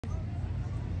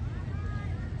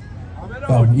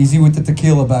Oh, easy with the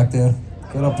tequila back there.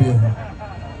 Get up here.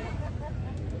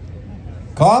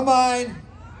 Carmine!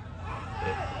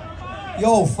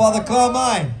 Yo, Father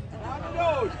Carmine!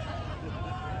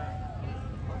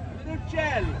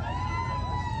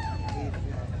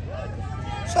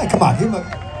 Say, come on, give him a...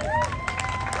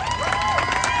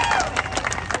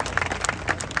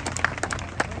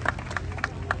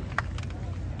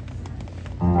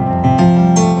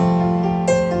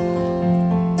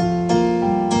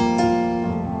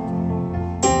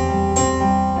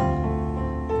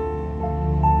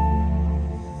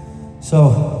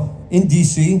 So, in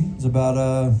DC, it was about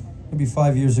maybe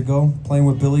 5 years ago, playing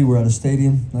with Billy. We're at a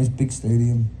stadium, nice big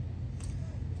stadium.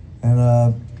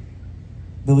 And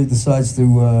Billy decides to,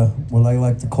 what I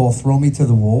like to call, throw me to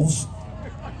the wolves.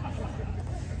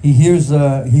 He hears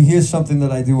something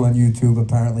that I do on YouTube,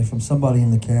 apparently, from somebody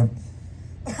in the camp.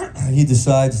 He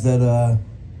decides that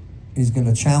he's going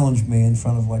to challenge me in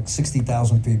front of like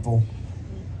 60,000 people.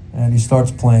 And he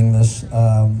starts playing this.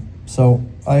 So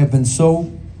I have been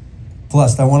so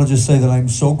blessed. I want to just say that I'm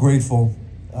so grateful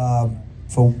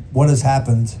for what has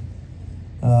happened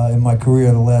in my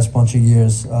career the last bunch of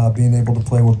years, being able to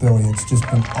play with Billy. It's just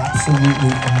been absolutely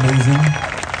amazing.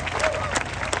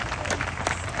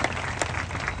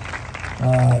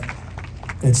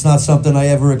 It's not something I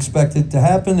ever expected to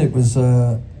happen. It was,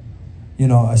 you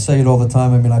know, I say it all the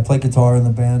time. I mean, I play guitar in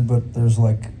the band, but there's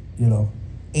like, you know,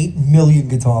 8 million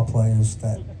guitar players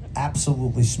that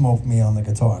absolutely smoke me on the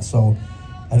guitar. So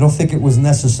I don't think it was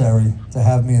necessary to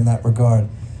have me in that regard.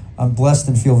 I'm blessed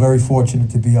and feel very fortunate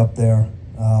to be up there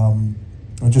and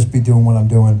just be doing what I'm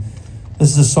doing.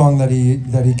 This is a song that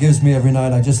he gives me every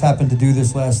night. I just happened to do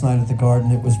this last night at the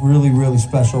Garden. It was really, really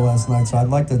special last night, so I'd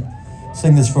like to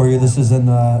sing this for you. This is an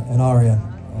Aria.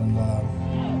 And,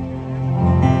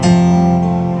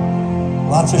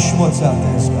 lots of schmutz out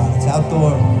there, Scott. It's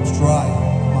outdoor, it's dry.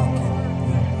 Come on, kid.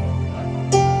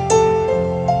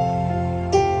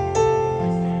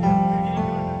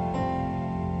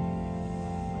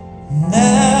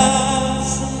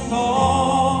 Nessun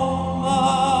Dorma,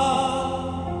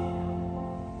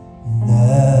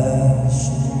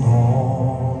 Nessun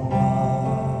Dorma.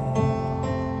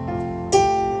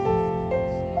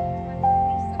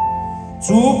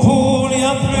 Tu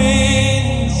Puglia principessa,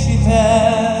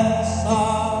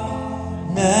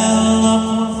 nella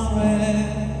tua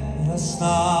fredda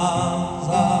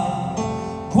stanza,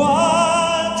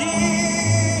 guardi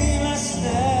le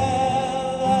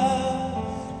stelle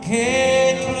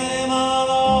che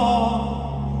tremano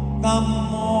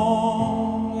d'amore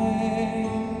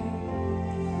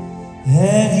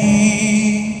e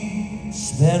di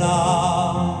speranza.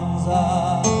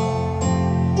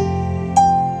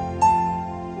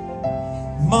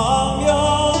 Ma il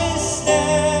mio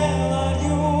mistero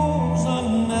chiuso in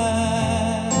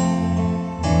me,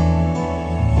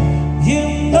 in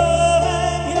dove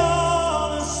mio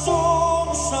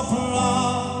nessuno saprà,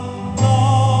 no,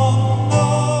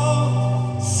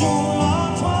 no,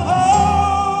 sulla tua bocca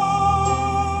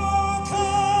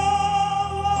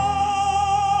morirò,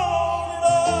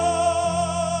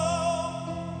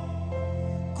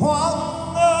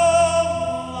 quando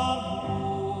la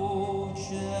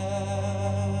luce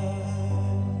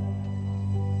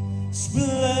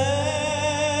splenderà.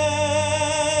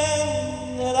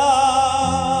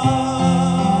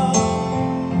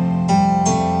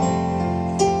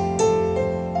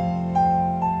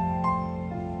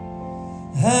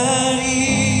 E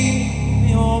il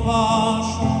mio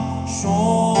bacio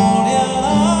scioglierà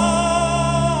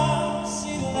il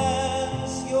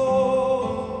silenzio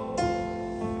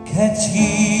che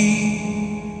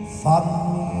ti fa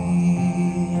mia.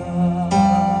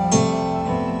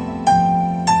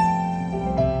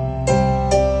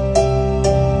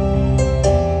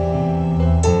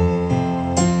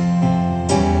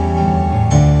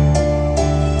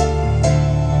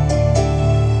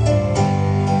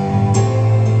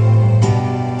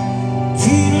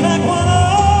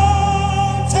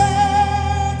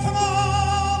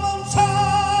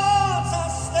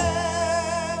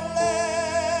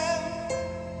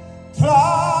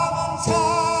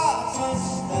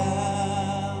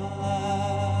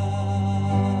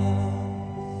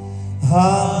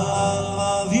 Ah